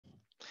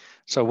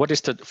So what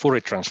is the Fourier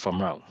transform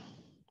now?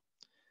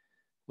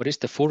 What is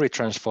the Fourier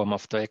transform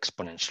of the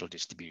exponential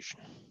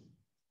distribution?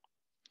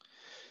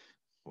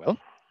 Well,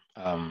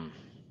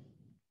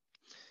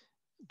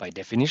 by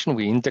definition,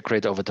 we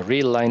integrate over the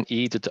real line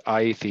e to the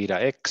I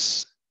theta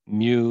x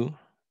mu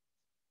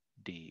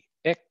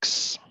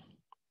dx.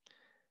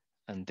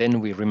 And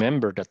then we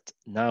remember that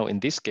now in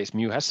this case,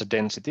 mu has a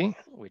density,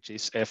 which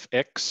is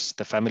fx,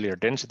 the familiar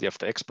density of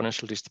the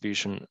exponential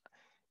distribution,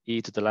 e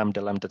to the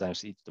lambda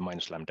times e to the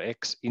minus lambda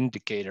x,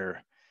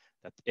 indicator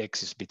that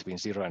x is between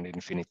 0 and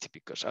infinity,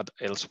 because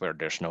elsewhere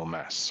there's no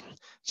mass.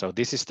 So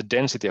this is the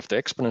density of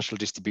the exponential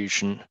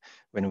distribution.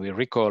 When we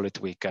recall it,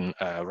 we can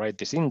write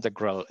this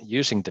integral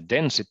using the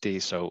density.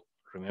 So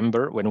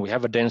remember, when we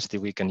have a density,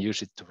 we can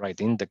use it to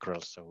write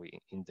integrals. So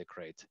we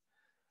integrate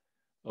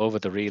over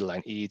the real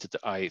line e to the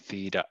I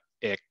theta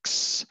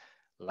x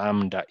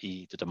lambda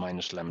e to the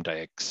minus lambda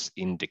x,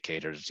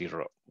 indicator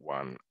 0,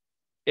 1,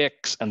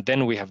 x. And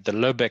then we have the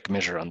Lebesgue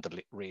measure on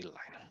the real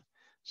line.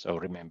 So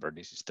remember,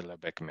 this is the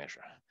Lebesgue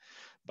measure.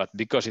 But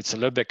because it's a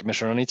Lebesgue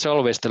measure, and it's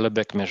always the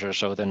Lebesgue measure,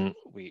 so then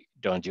we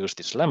don't use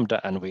this lambda,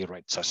 and we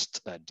write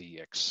just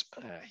dx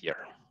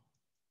here.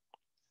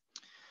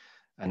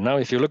 And now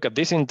if you look at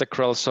this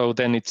integral, so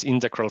then it's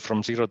integral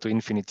from 0 to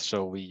infinity.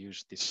 So we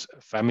use this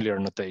familiar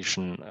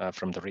notation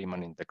from the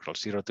Riemann integral,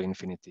 0 to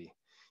infinity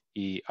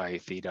e I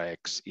theta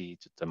x e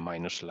to the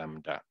minus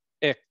lambda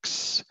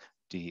x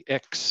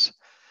dx.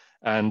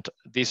 And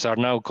these are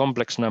now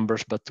complex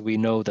numbers, but we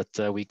know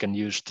that we can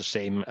use the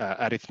same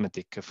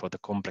arithmetic for the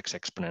complex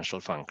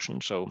exponential function.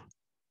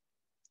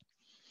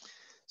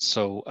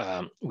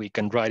 So we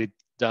can write it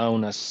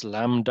down as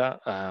lambda.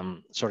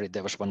 Sorry,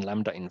 there was one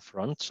lambda in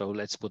front. So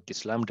let's put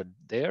this lambda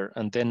there,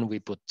 and then we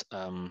put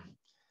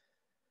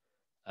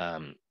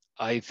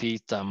I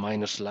theta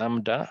minus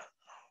lambda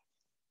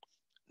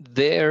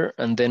there,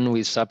 and then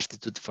we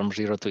substitute from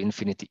 0 to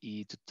infinity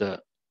e to the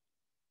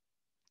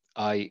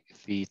I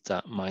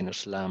theta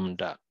minus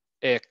lambda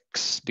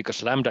x,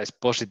 because lambda is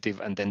positive,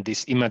 and then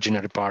this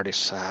imaginary part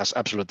has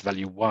absolute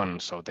value 1.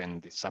 So then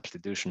the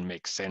substitution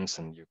makes sense,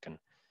 and you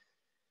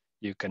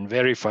can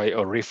verify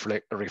or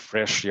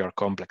refresh your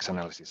complex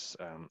analysis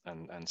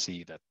and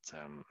see that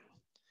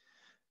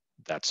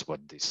that's what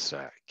this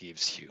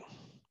gives you.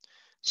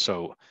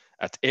 So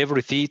at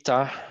every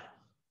theta,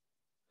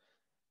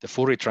 the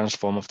Fourier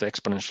transform of the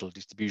exponential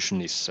distribution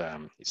is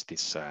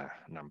this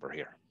number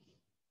here.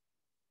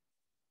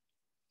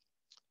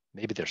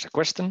 Maybe there's a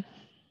question.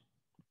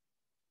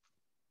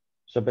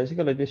 So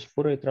basically this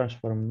Fourier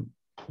transform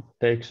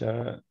takes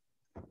a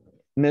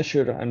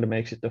measure and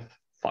makes it a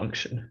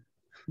function.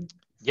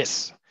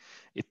 Yes,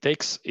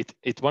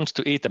 it wants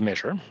to eat a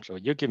measure. So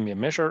you give me a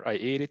measure, I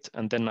eat it,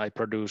 and then I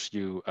produce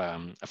you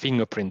a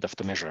fingerprint of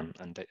the measure,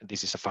 and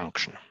this is a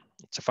function.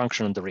 It's a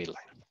function on the real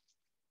line.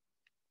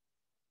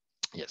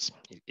 Yes,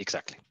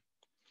 exactly.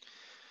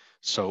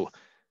 So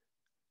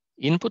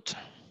input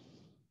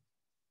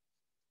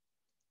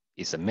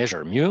is a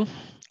measure mu,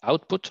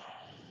 output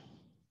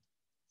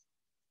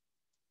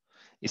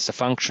is a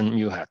function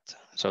mu hat.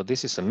 So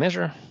this is a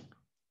measure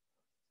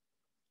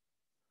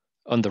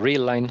on the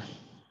real line.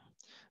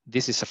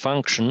 This is a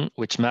function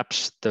which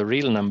maps the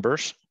real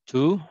numbers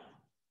to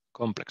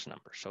complex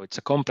numbers. So it's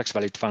a complex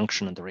valued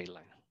function on the real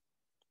line,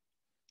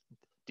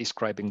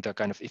 describing the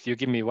kind of, if you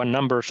give me one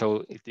number,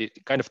 so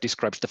it kind of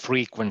describes the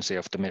frequency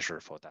of the measure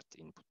for that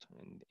input,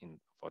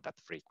 for that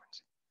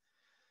frequency.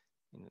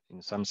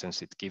 In some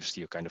sense, it gives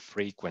you kind of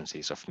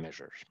frequencies of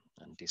measures,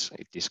 and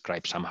it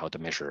describes somehow the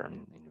measure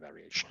in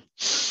variation.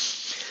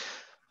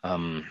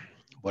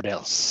 What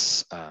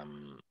else?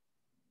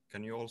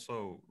 Can you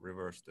also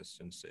reverse this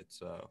since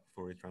it's a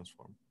Fourier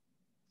transform?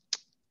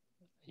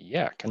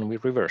 Yeah, can we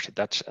reverse it?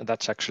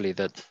 That's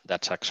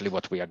actually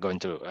what we are going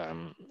to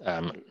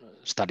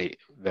study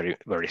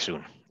very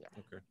soon. Yeah.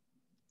 Okay.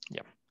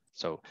 Yeah.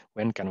 So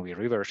when can we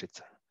reverse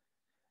it?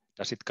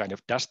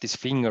 Does this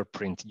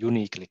fingerprint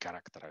uniquely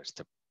characterize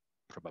the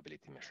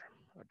probability measure,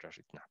 or does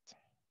it not?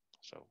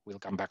 So we'll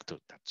come back to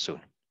that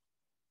soon.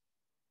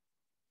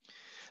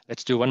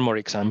 Let's do one more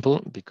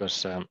example,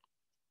 because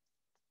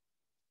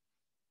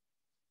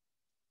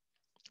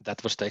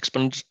that was the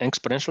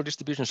exponential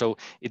distribution. So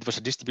it was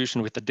a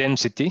distribution with the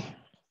density.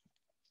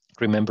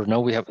 Remember,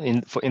 now we have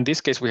in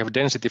this case we have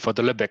density for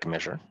the Lebesgue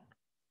measure.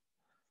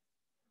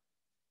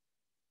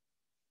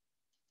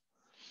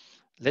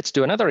 Let's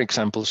do another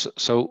example.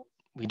 So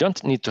we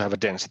don't need to have a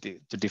density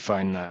to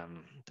define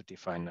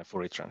a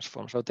Fourier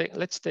transform. So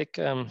let's take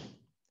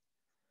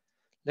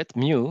let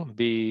mu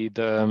be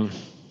the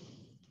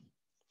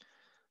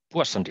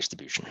Poisson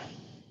distribution,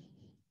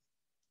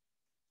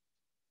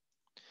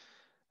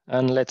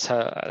 and let's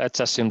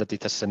assume that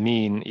it has a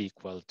mean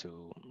equal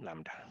to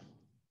lambda.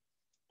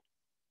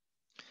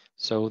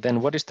 So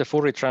then, what is the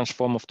Fourier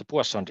transform of the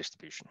Poisson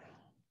distribution?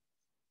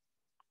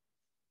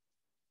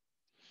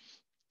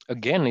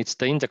 Again, it's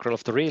the integral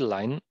of the real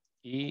line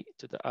e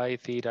to the I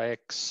theta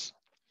x,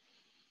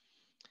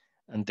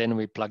 and then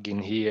we plug in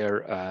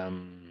here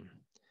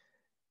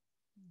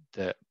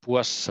the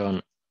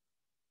Poisson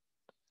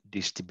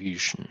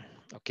distribution.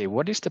 Okay,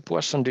 what is the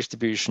Poisson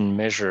distribution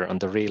measure on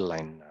the real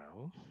line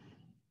now?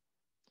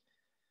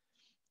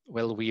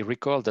 Well, we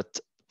recall that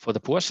for the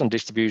Poisson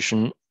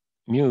distribution,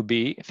 mu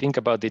b, think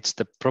about it's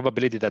the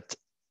probability that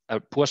a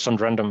Poisson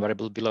random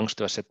variable belongs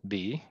to a set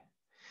B.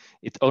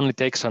 It only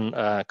takes on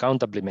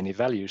countably many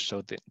values,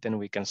 so then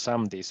we can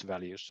sum these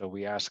values. So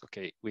we ask,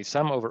 okay, we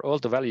sum over all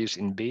the values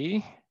in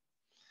B,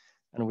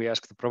 and we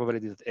ask the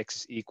probability that x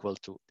is equal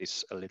to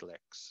this little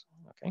x,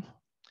 okay?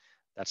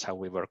 That's how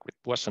we work with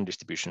Poisson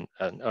distribution,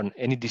 on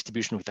any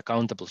distribution with a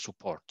countable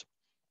support.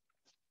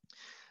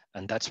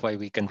 And that's why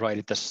we can write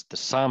it as the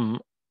sum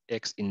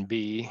x in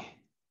B,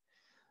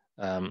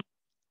 the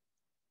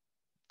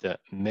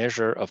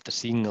measure of the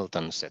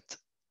singleton set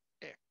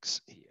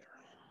x here.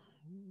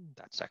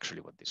 That's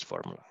actually what this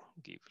formula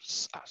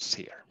gives us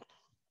here.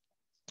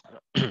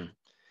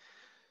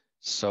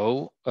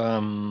 So,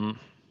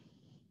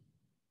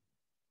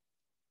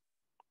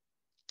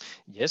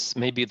 yes,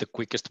 maybe the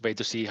quickest way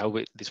to see how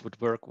this would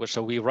work was,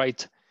 so we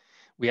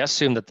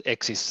assume that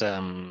x is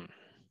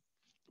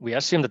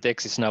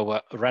now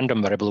a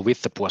random variable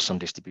with the Poisson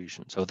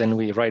distribution. So then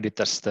we write it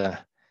as the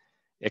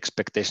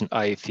expectation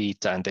I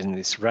theta, and then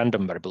this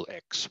random variable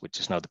x, which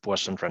is now the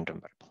Poisson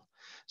random variable.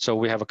 So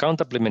we have a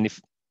countably many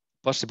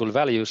possible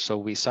values, so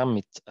we sum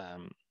it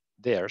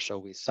there. So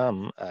we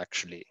sum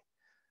actually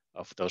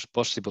of those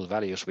possible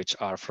values, which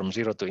are from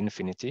 0 to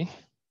infinity.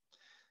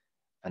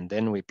 And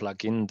then we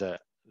plug in the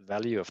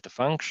value of the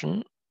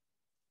function,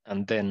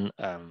 and then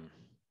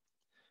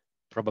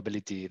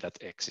probability that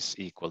x is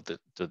equal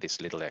to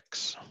this little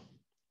x.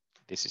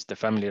 This is the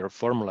familiar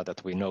formula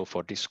that we know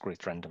for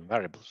discrete random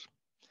variables.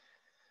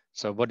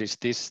 So what is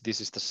this?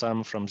 This is the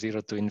sum from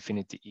 0 to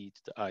infinity e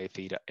to the I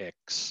theta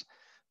x.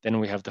 Then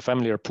we have the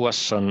familiar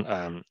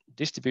Poisson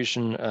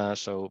distribution,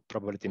 so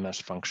probability mass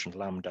function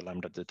lambda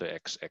to the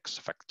x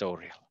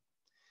factorial.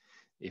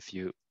 If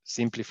you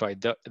simplify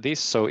this,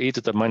 so e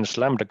to the minus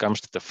lambda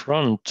comes to the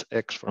front,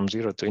 x from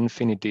 0 to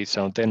infinity,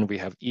 so then we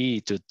have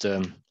e to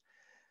the,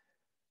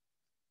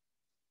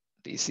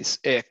 this is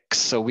x,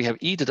 so we have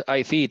e to the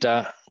I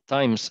theta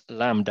times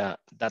lambda,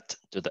 that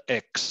to the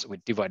x, we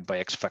divide by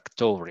x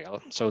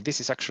factorial. So this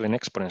is actually an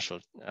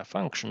exponential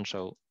function,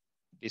 so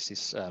this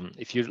is,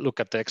 if you look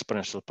at the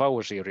exponential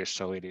power series,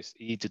 so it is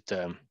e to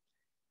the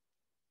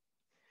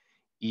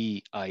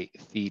e I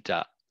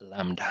theta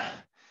lambda.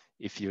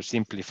 If you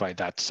simplify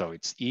that, so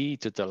it's e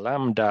to the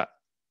lambda,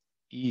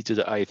 e to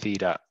the I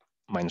theta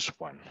minus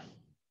 1.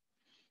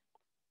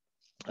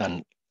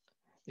 And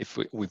if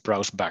we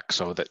browse back,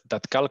 so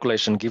that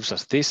calculation gives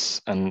us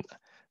this, and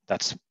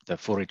that's the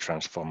Fourier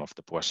transform of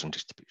the Poisson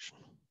distribution.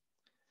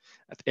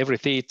 At every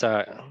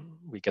theta,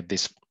 we get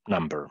this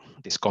number,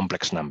 this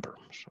complex number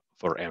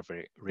for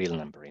every real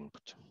number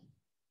input.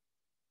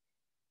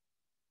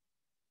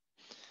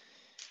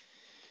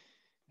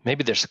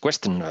 Maybe there's a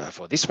question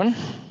for this one.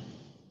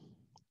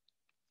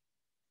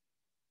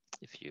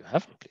 If you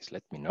have, please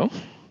let me know.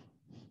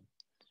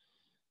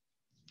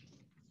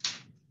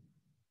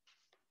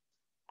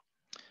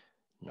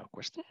 No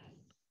question.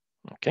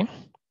 Okay.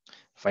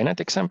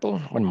 Finite example,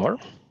 one more,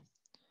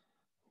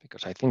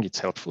 because I think it's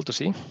helpful to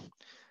see.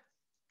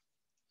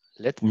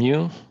 Let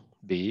mu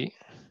be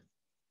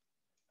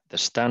the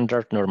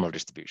standard normal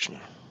distribution.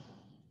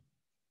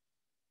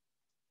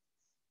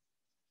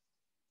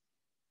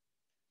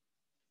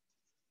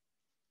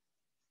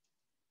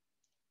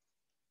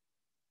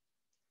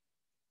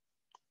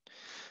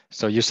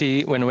 So you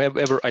see,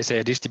 whenever I say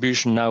a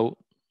distribution now,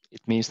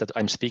 it means that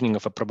I'm speaking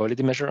of a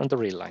probability measure on the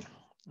real line.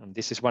 And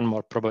this is one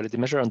more probability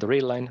measure on the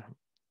real line,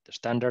 the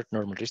standard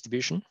normal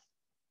distribution.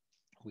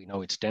 We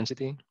know its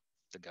density,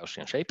 the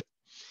Gaussian shape.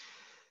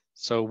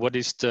 So what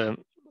is the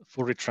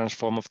Fourier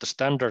transform of the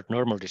standard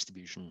normal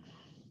distribution?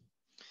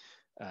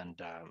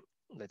 And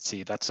let's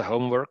see, that's a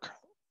homework.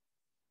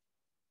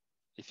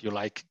 If you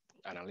like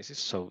analysis,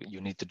 so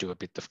you need to do a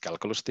bit of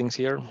calculus things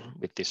here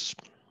with this,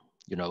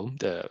 you know,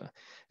 the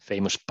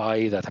famous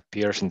pi that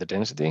appears in the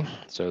density.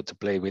 So to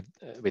play with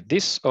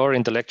this, or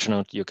in the lecture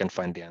note, you can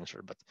find the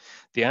answer. But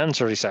the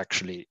answer is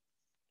actually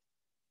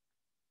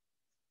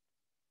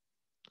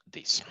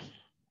this.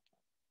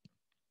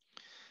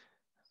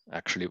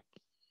 Actually,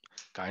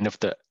 kind of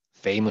the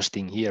famous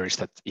thing here is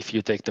that if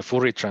you take the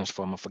Fourier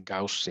transform of a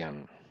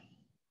Gaussian,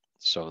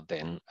 so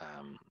then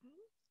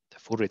the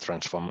Fourier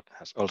transform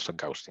has also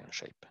Gaussian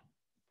shape.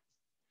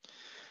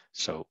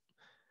 So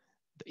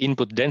the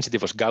input density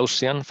was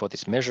Gaussian for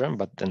this measure,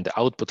 but then the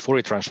output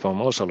Fourier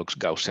transform also looks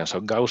Gaussian. So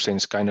Gaussian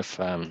is kind of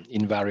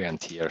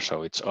invariant here,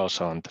 so it's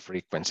also on the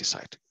frequency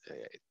side.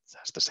 It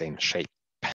has the same shape.